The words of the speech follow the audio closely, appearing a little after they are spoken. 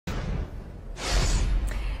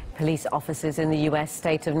Police officers in the U.S.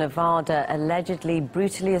 state of Nevada allegedly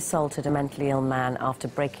brutally assaulted a mentally ill man after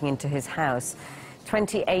breaking into his house.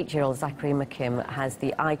 28-year-old Zachary McKim has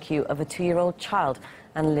the IQ of a 2-year-old child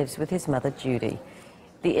and lives with his mother, Judy.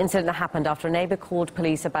 The incident happened after a neighbor called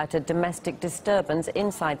police about a domestic disturbance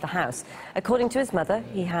inside the house. According to his mother,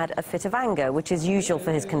 he had a fit of anger, which is usual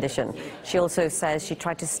for his condition. She also says she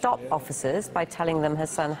tried to stop officers by telling them her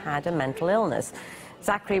son had a mental illness.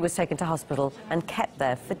 Zachary was taken to hospital and kept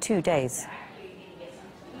there for 2 days.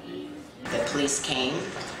 The police came,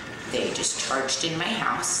 they just charged in my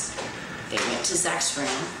house, they went to Zach's room,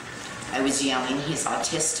 I was yelling, he's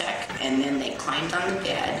autistic, and then they climbed on the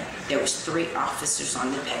bed. There was 3 officers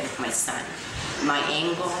on the bed with my son. My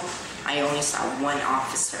angle, I only saw 1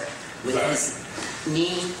 officer with his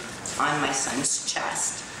knee on my son's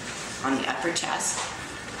chest, on the upper chest,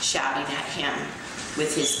 shouting at him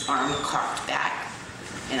with his arm cocked back,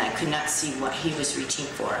 and I could not see what he was reaching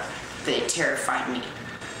for, but it terrified me.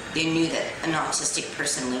 They knew that an autistic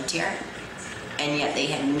person lived here, and yet they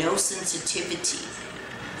had no sensitivity.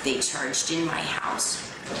 They charged in my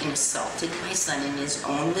house and assaulted my son in his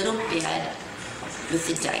own little bed with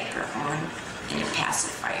a diaper on and a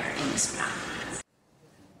pacifier in his mouth.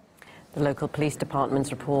 The local police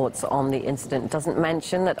department's reports on the incident doesn't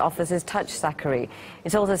mention that officers touched Zachary.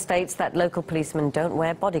 It also states that local policemen don't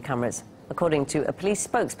wear body cameras. According to a police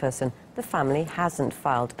spokesperson, the family hasn't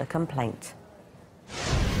filed a complaint.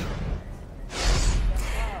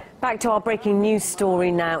 Back to our breaking news story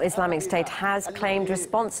now. Islamic State has claimed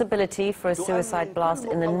responsibility for a suicide blast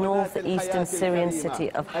in the northeastern Syrian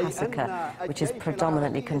city of Hasaka, which is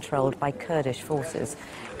predominantly controlled by Kurdish forces.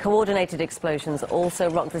 Coordinated explosions also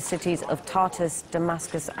rocked the cities of Tartus,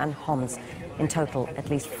 Damascus and Homs. In total, at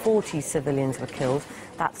least 40 civilians were killed.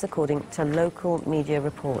 That's according to local media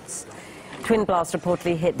reports. Twin blasts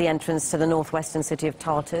reportedly hit the entrance to the northwestern city of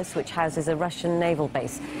Tartus, which houses a Russian naval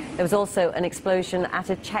base. There was also an explosion at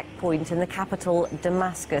a checkpoint in the capital,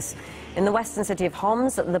 Damascus. In the western city of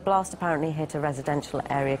Homs, the blast apparently hit a residential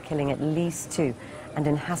area, killing at least 2. And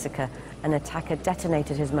in Hasaka, an attacker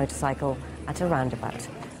detonated his motorcycle at a roundabout.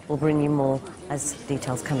 We'll bring you more as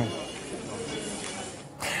details come in.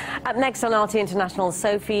 Up next on RT International,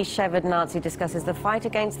 Sophie Shevardnadze discusses the fight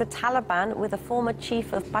against the Taliban with a former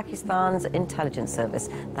chief of Pakistan's intelligence service.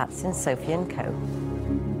 That's in Sophie & Co.